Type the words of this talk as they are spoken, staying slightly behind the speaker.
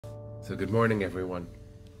So good morning, everyone.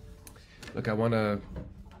 Look, I want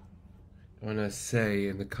to say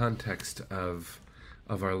in the context of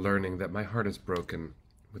our learning that my heart is broken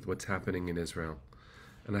with what's happening in Israel,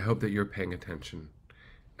 and I hope that you're paying attention.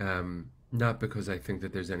 Not because I think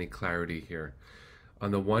that there's any clarity here.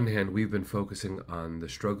 On the one hand, we've been focusing on the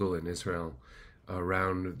struggle in Israel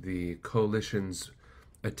around the coalition's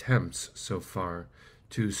attempts so far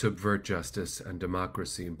to subvert justice and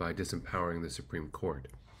democracy by disempowering the Supreme Court,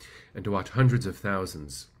 and to watch hundreds of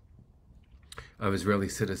thousands of Israeli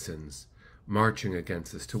citizens marching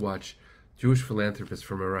against this, to watch Jewish philanthropists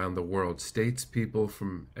from around the world, statespeople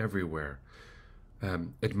from everywhere,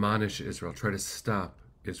 admonish Israel, try to stop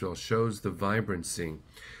Israel, shows the vibrancy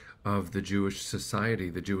of the Jewish society,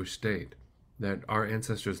 the Jewish state, that our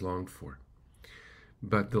ancestors longed for.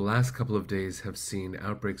 But the last couple of days have seen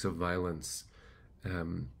outbreaks of violence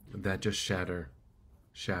that just shatter.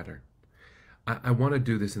 I want to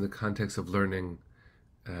do this in the context of learning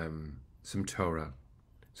some Torah.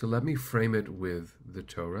 So let me frame it with the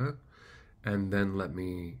Torah, and then let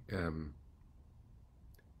me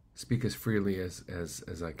speak as freely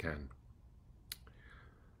as I can.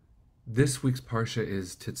 This week's Parsha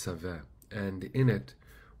is Tetzaveh, and in it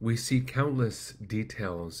we see countless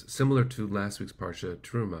details similar to last week's Parsha,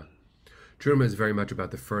 Truma. Truma is very much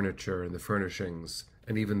about the furniture and the furnishings,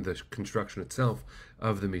 and even the construction itself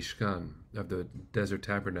of the Mishkan, of the desert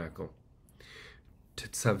tabernacle.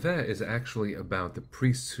 Tetzaveh is actually about the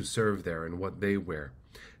priests who serve there and what they wear,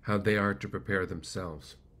 how they are to prepare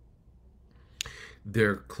themselves.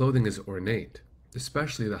 Their clothing is ornate,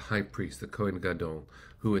 especially the high priest, the Kohen Gadol,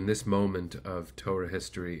 who in this moment of Torah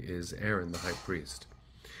history is Aaron, the high priest.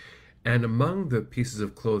 And among the pieces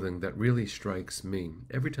of clothing that really strikes me,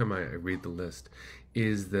 every time I read the list,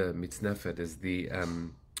 is the mitznefet,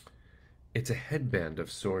 it's a headband of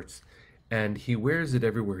sorts, and he wears it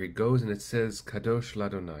everywhere he goes, and it says, Kadosh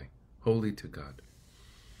Ladonai, holy to God.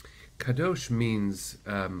 Kadosh means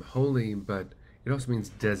holy, but it also means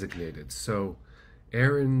designated. So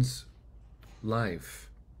Aaron's life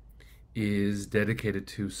is dedicated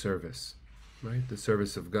to service, right? The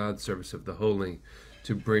service of God, service of the holy,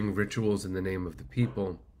 to bring rituals in the name of the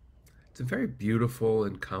people. It's a very beautiful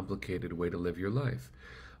and complicated way to live your life.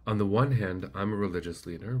 On the one hand, I'm a religious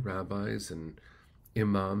leader, rabbis and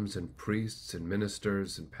imams and priests and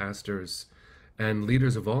ministers and pastors and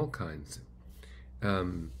leaders of all kinds,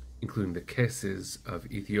 including the Keses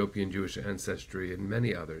of Ethiopian Jewish ancestry and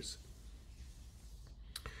many others.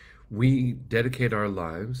 We dedicate our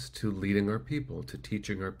lives to leading our people, to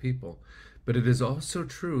teaching our people. But it is also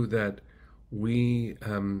true that we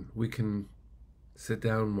can sit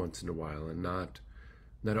down once in a while and not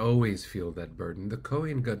always feel that burden. The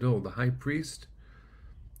Kohen Gadol, the high priest,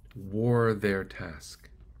 wore their task.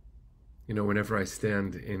 You know, whenever I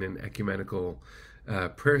stand in an ecumenical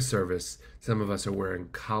prayer service, some of us are wearing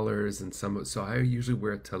collars, and so I usually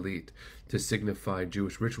wear a talit to signify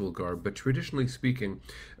Jewish ritual garb. But traditionally speaking,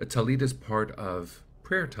 a talit is part of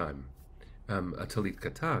prayer time. A talit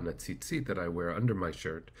katan, a tzitzit that I wear under my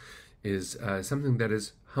shirt, is something that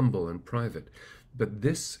is humble and private. But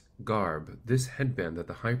this garb, this headband that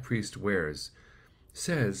the high priest wears,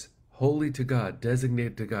 says, holy to God,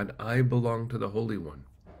 designated to God, I belong to the Holy One.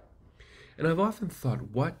 And I've often thought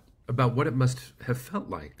about what it must have felt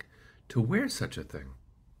like to wear such a thing.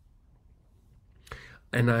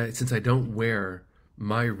 And since I don't wear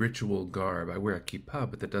my ritual garb, I wear a kippah,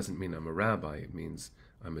 but that doesn't mean I'm a rabbi, it means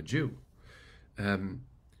I'm a Jew.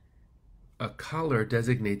 A collar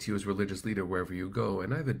designates you as religious leader wherever you go.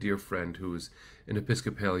 And I have a dear friend who's an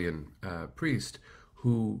Episcopalian priest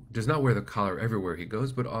who does not wear the collar everywhere he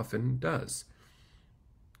goes, but often does.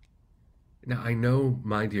 Now, I know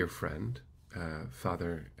my dear friend,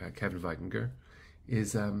 Father Kevin Weidinger,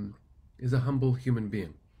 is a humble human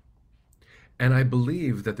being. And I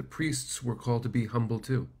believe that the priests were called to be humble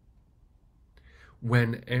too.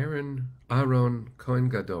 When Aaron Kohen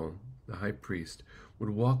Gadol, the high priest, would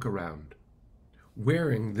walk around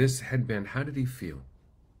wearing this headband, how did he feel?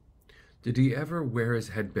 Did he ever wear his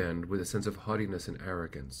headband with a sense of haughtiness and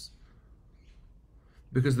arrogance?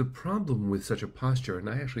 Because the problem with such a posture, and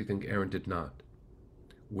I actually think Aaron did not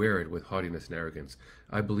wear it with haughtiness and arrogance.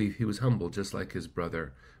 I believe he was humble, just like his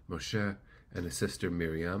brother Moshe and his sister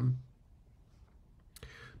Miriam.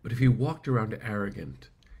 But if he walked around arrogant,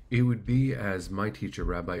 it would be, as my teacher,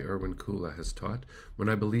 Rabbi Erwin Kula, has taught, when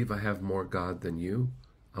I believe I have more God than you,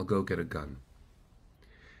 I'll go get a gun.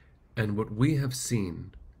 And what we have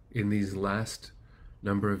seen in these last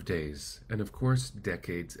number of days, and of course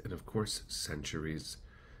decades, and of course centuries,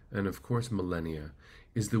 and of course millennia,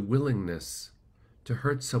 is the willingness to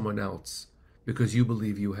hurt someone else because you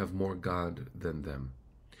believe you have more God than them.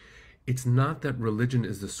 It's not that religion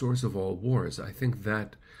is the source of all wars. I think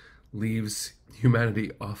that leaves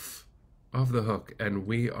humanity off the hook, and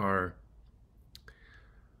we are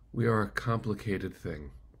a complicated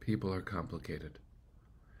thing. People are complicated.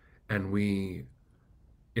 And we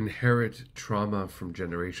inherit trauma from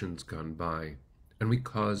generations gone by, and we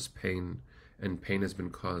cause pain, and pain has been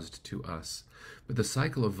caused to us. But the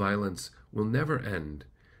cycle of violence will never end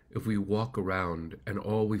if we walk around and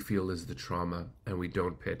all we feel is the trauma and we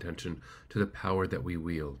don't pay attention to the power that we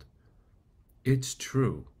wield. It's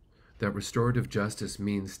true that restorative justice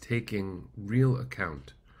means taking real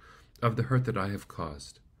account of the hurt that I have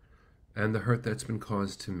caused and the hurt that's been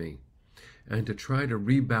caused to me, and to try to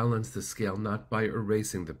rebalance the scale not by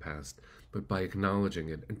erasing the past, but by acknowledging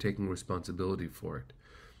it and taking responsibility for it.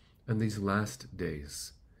 And these last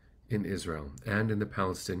days in Israel and in the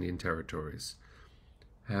Palestinian territories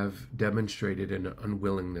have demonstrated an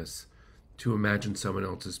unwillingness to imagine someone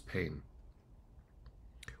else's pain.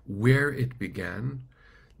 Where it began,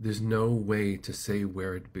 there's no way to say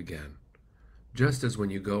where it began. Just as when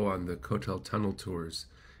you go on the Kotel tunnel tours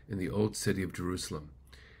in the old city of Jerusalem,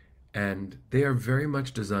 and they are very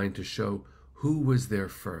much designed to show who was there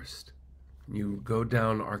first. You go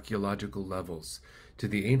down archaeological levels to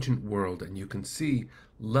the ancient world, and you can see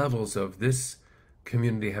levels of this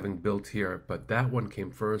community having built here, but that one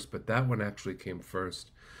came first, but that one actually came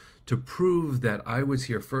first. To prove that I was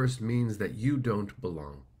here first means that you don't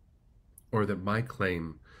belong, or that my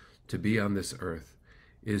claim to be on this earth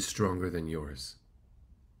is stronger than yours.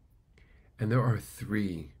 And there are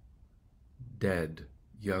 3 dead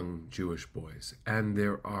young Jewish boys, and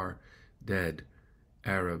there are dead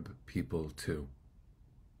Arab people too.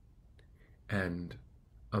 And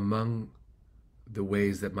among the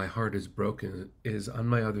ways that my heart is broken is on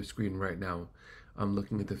my other screen right now. I'm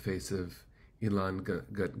looking at the face of Ilan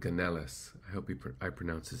Ganeles. I hope I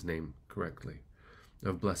pronounce his name correctly,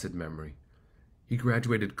 of blessed memory. He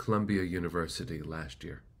graduated Columbia University last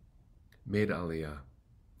year, made Aliyah.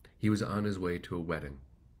 He was on his way to a wedding.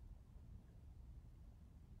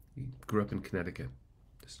 He grew up in Connecticut,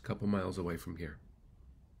 just a couple miles away from here.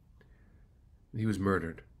 He was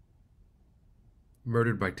murdered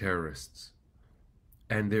by terrorists.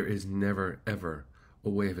 And there is never, ever a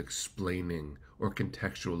way of explaining or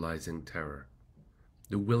contextualizing terror.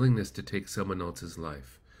 The willingness to take someone else's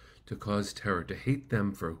life, to cause terror, to hate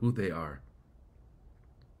them for who they are.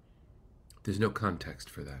 There's no context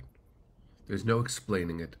for that. There's no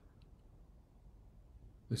explaining it.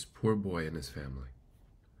 This poor boy and his family.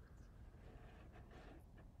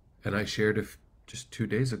 And I shared just 2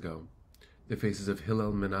 days ago the faces of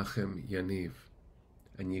Hillel Menachem Yaniv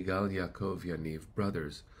and Yigal Yaakov Yaniv,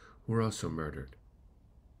 brothers, who were also murdered.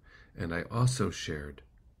 And I also shared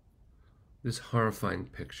this horrifying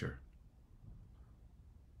picture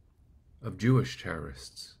of Jewish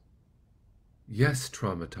terrorists. Yes,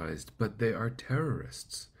 traumatized, but they are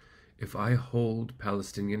terrorists. If I hold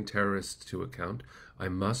Palestinian terrorists to account, I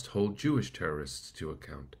must hold Jewish terrorists to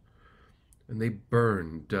account. And they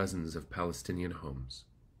burned dozens of Palestinian homes.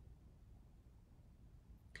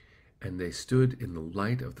 And they stood in the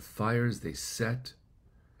light of the fires they set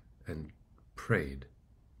and prayed,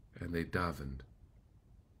 and they davened.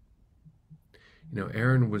 You know,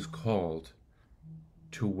 Aaron was called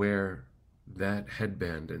to wear that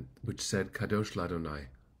headband which said Kadosh Ladonai,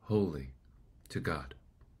 holy to God.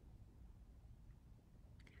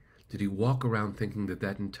 Did he walk around thinking that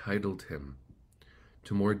that entitled him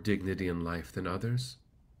to more dignity in life than others?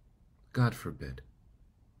 God forbid.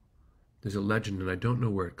 There's a legend, and I don't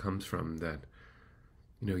know where it comes from, that,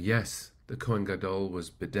 yes, the Kohen Gadol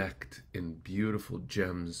was bedecked in beautiful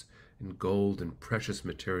gems, in gold and precious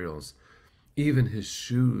materials. Even his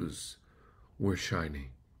shoes were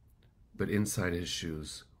shiny, but inside his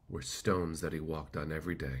shoes were stones that he walked on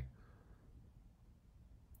every day.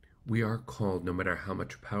 We are called, no matter how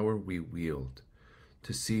much power we wield,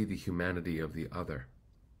 to see the humanity of the other.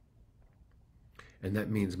 And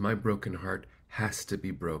that means my broken heart has to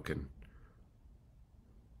be broken.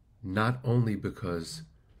 Not only because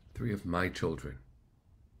 3 of my children,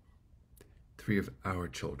 3 of our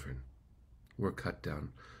children were cut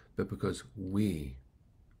down, but because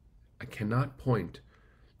I cannot point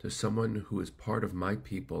to someone who is part of my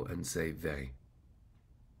people and say they.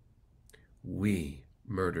 We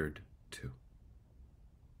murdered too.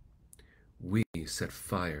 We set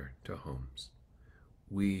fire to homes.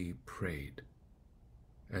 We prayed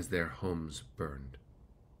as their homes burned.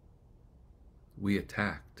 We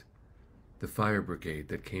attacked the fire brigade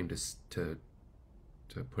that came to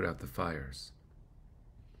put out the fires.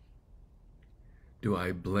 Do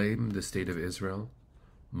I blame the state of Israel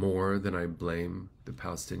more than I blame the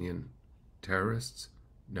Palestinian terrorists?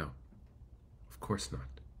 No, of course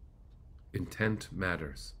not. Intent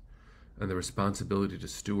matters, and the responsibility to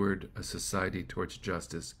steward a society towards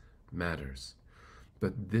justice matters.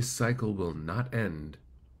 But this cycle will not end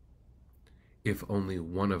if only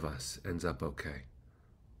one of us ends up okay.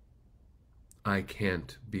 I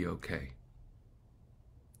can't be okay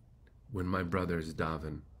when my brothers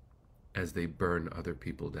daven as they burn other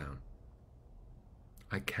people down.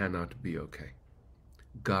 I cannot be okay.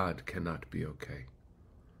 God cannot be okay.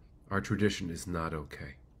 Our tradition is not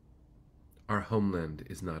okay. Our homeland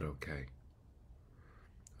is not okay.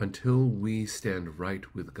 Until we stand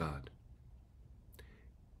right with God,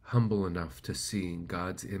 humble enough to see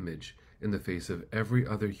God's image in the face of every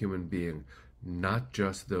other human being, not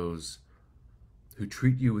just those who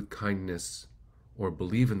treat you with kindness or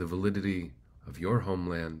believe in the validity of your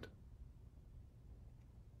homeland.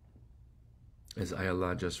 As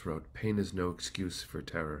Ayala just wrote, pain is no excuse for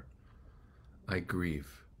terror. I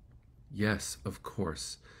grieve. Yes, of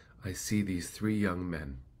course, I see these 3 young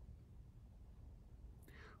men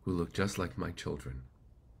who look just like my children.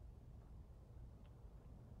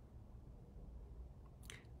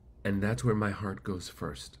 And that's where my heart goes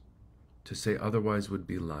first. To say otherwise would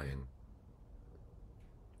be lying.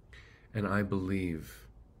 And I believe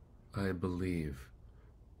in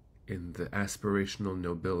the aspirational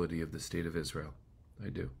nobility of the state of Israel. I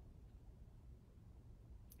do.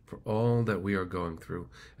 For all that we are going through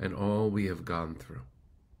and all we have gone through,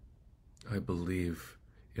 I believe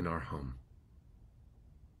in our home.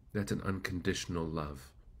 That's an unconditional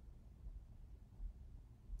love.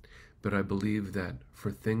 But I believe that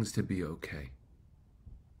for things to be okay,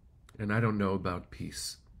 and I don't know about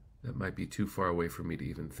peace, that might be too far away for me to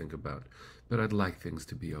even think about, but I'd like things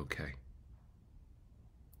to be okay.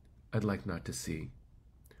 I'd like not to see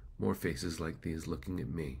more faces like these looking at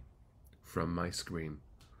me from my screen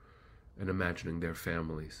and imagining their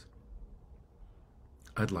families.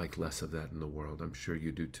 I'd like less of that in the world. I'm sure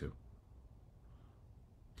you do too.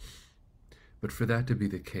 But for that to be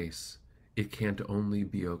the case, it can't only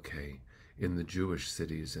be okay in the Jewish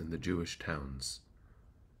cities and the Jewish towns,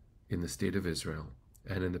 in the state of Israel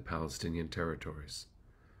and in the Palestinian territories.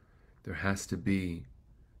 There has to be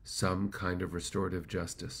some kind of restorative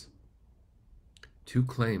justice. 2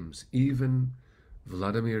 claims, even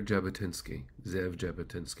Vladimir Jabotinsky, Zev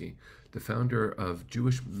Jabotinsky, the founder of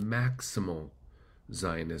Jewish maximal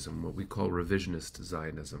Zionism, what we call revisionist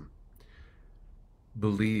Zionism,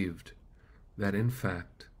 believed that in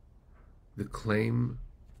fact the claim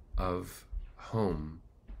of home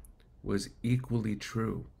was equally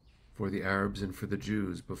true for the Arabs and for the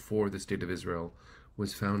Jews before the State of Israel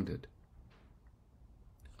was founded.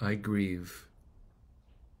 I grieve,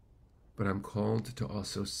 but I'm called to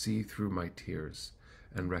also see through my tears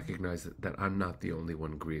and recognize that I'm not the only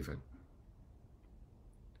one grieving.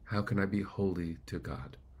 How can I be holy to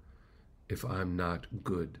God if I'm not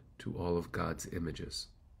good to all of God's images?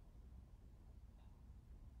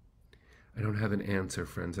 I don't have an answer,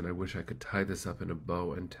 friends, and I wish I could tie this up in a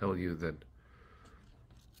bow and tell you that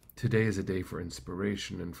today is a day for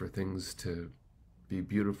inspiration and for things to be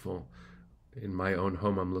beautiful. In my own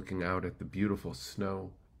home, I'm looking out at the beautiful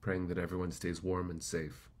snow, praying that everyone stays warm and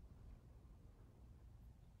safe.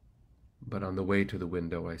 But on the way to the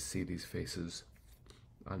window, I see these faces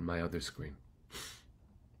on my other screen.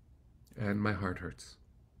 And my heart hurts.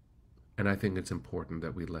 And I think it's important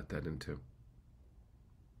that we let that in too.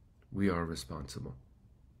 We are responsible.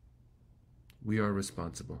 We are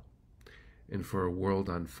responsible. And for a world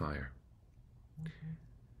on fire,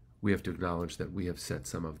 we have to acknowledge that we have set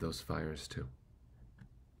some of those fires too.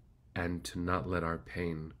 And to not let our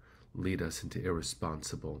pain lead us into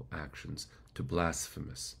irresponsible actions, to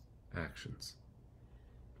blasphemous actions.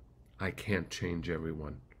 I can't change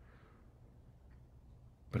everyone,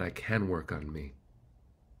 but I can work on me.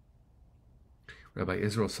 Rabbi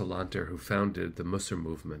Israel Salanter, who founded the Musar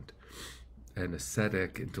movement, an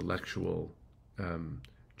ascetic, intellectual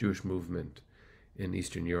Jewish movement in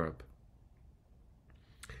Eastern Europe,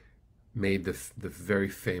 made the very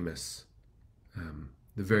famous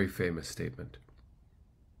statement.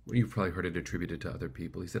 You've probably heard it attributed to other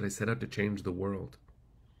people. He said, "I set out to change the world.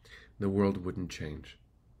 The world wouldn't change.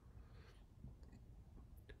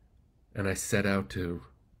 And I set out to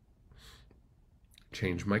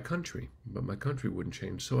change my country, but my country wouldn't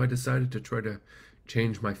change. So I decided to try to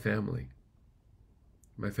change my family.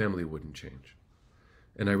 My family wouldn't change.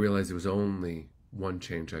 And I realized there was only one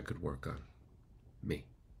change I could work on: me."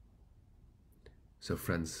 So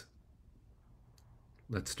friends,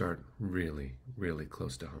 let's start really, really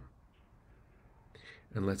close to home.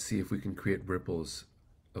 And let's see if we can create ripples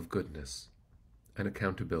of goodness and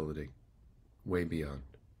accountability way beyond.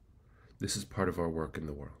 This is part of our work in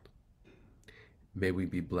the world. May we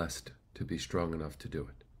be blessed to be strong enough to do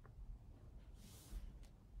it.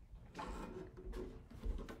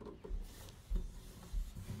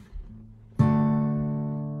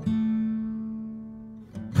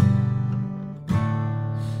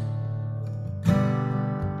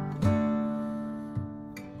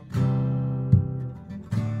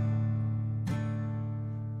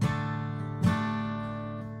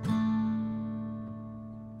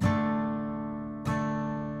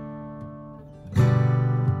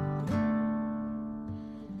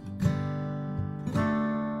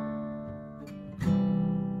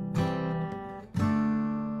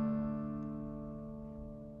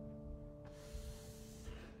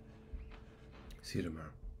 See you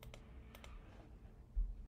tomorrow.